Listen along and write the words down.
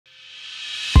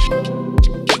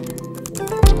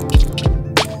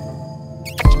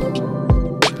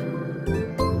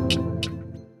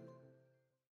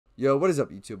Yo, what is up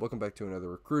YouTube? Welcome back to another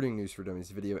Recruiting News for Dummies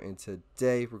video, and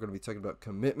today we're going to be talking about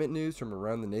commitment news from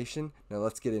around the nation. Now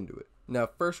let's get into it. Now,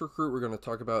 first recruit we're going to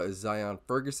talk about is Zion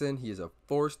Ferguson. He is a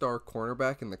 4-star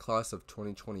cornerback in the class of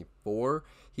 2024.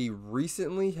 He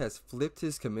recently has flipped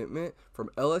his commitment from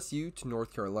LSU to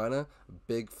North Carolina. A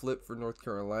big flip for North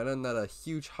Carolina, not a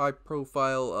huge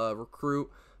high-profile recruit,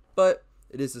 but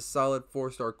it is a solid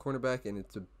 4-star cornerback, and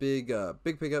it's a big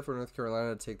pickup for North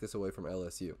Carolina to take this away from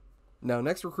LSU. Now,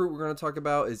 next recruit we're going to talk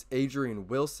about is Adrian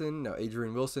Wilson. Now,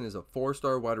 Adrian Wilson is a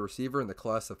 4-star wide receiver in the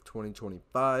class of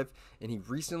 2025, and he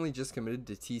recently just committed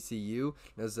to TCU.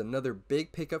 Now, this is another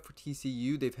big pickup for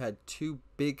TCU. They've had two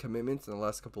big commitments in the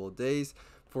last couple of days,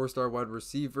 4-star wide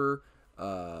receiver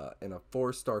and a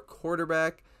 4-star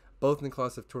quarterback, both in the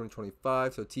class of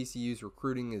 2025. So TCU's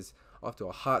recruiting is off to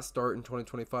a hot start in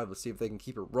 2025. Let's see if they can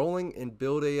keep it rolling and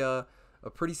build a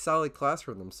pretty solid class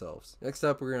for themselves. Next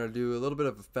up, we're going to do a little bit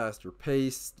of a faster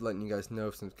pace, letting you guys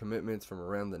know some commitments from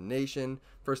around the nation.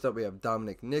 First up, we have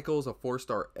Dominic Nichols, a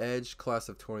 4-star edge, class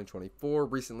of 2024,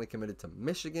 recently committed to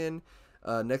Michigan.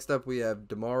 Next up, we have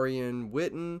Damarian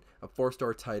Witten, a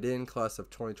 4-star tight end, class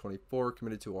of 2024,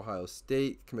 committed to Ohio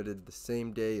State, committed the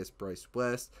same day as Bryce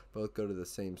West. Both go to the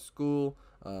same school,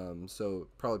 so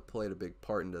probably played a big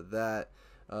part into that.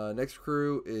 Next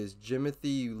crew is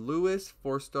Jimothy Lewis,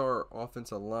 4-star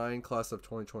offensive line, class of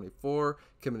 2024,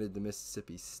 committed to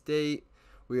Mississippi State.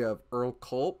 We have Earl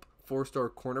Culp, 4-star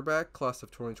cornerback, class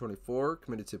of 2024,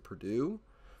 committed to Purdue.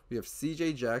 We have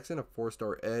CJ Jackson, a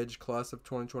 4-star edge, class of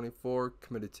 2024,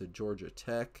 committed to Georgia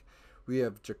Tech. We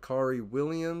have Jakari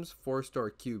Williams,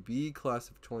 4-star QB, class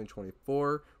of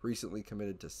 2024, recently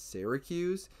committed to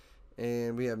Syracuse.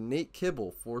 And we have Nate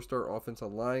Kibble, 4-star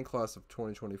offensive line, class of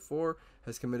 2024,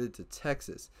 has committed to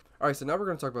Texas. All right, so now we're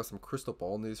going to talk about some crystal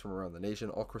ball news from around the nation.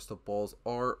 All crystal balls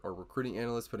are our recruiting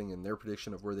analysts putting in their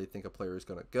prediction of where they think a player is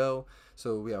going to go.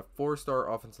 So we have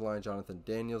 4-star offensive line Jonathan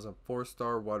Daniels and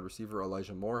 4-star wide receiver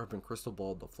Elijah Moore have been crystal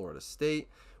balled to Florida State.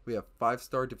 We have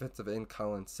 5-star defensive end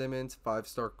Colin Simmons,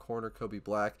 5-star corner Kobe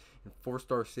Black, and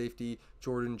 4-star safety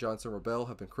Jordan Johnson-Rebel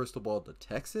have been crystal balled to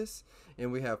Texas.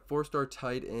 And we have 4-star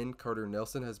tight end Carter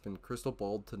Nelson has been crystal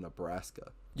balled to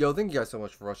Nebraska. Yo, thank you guys so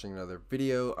much for watching another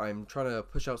video. I'm trying to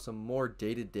push out some more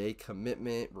day-to-day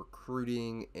commitment,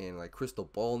 recruiting, and like crystal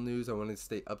ball news. I wanted to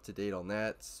stay up to date on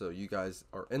that so you guys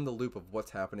are in the loop of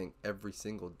what's happening every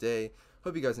single day.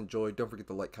 Hope you guys enjoyed. Don't forget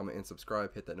to like, comment, and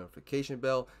subscribe. Hit that notification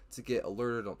bell to get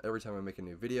alerted on every time I make a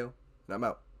new video. And I'm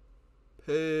out.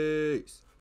 Peace.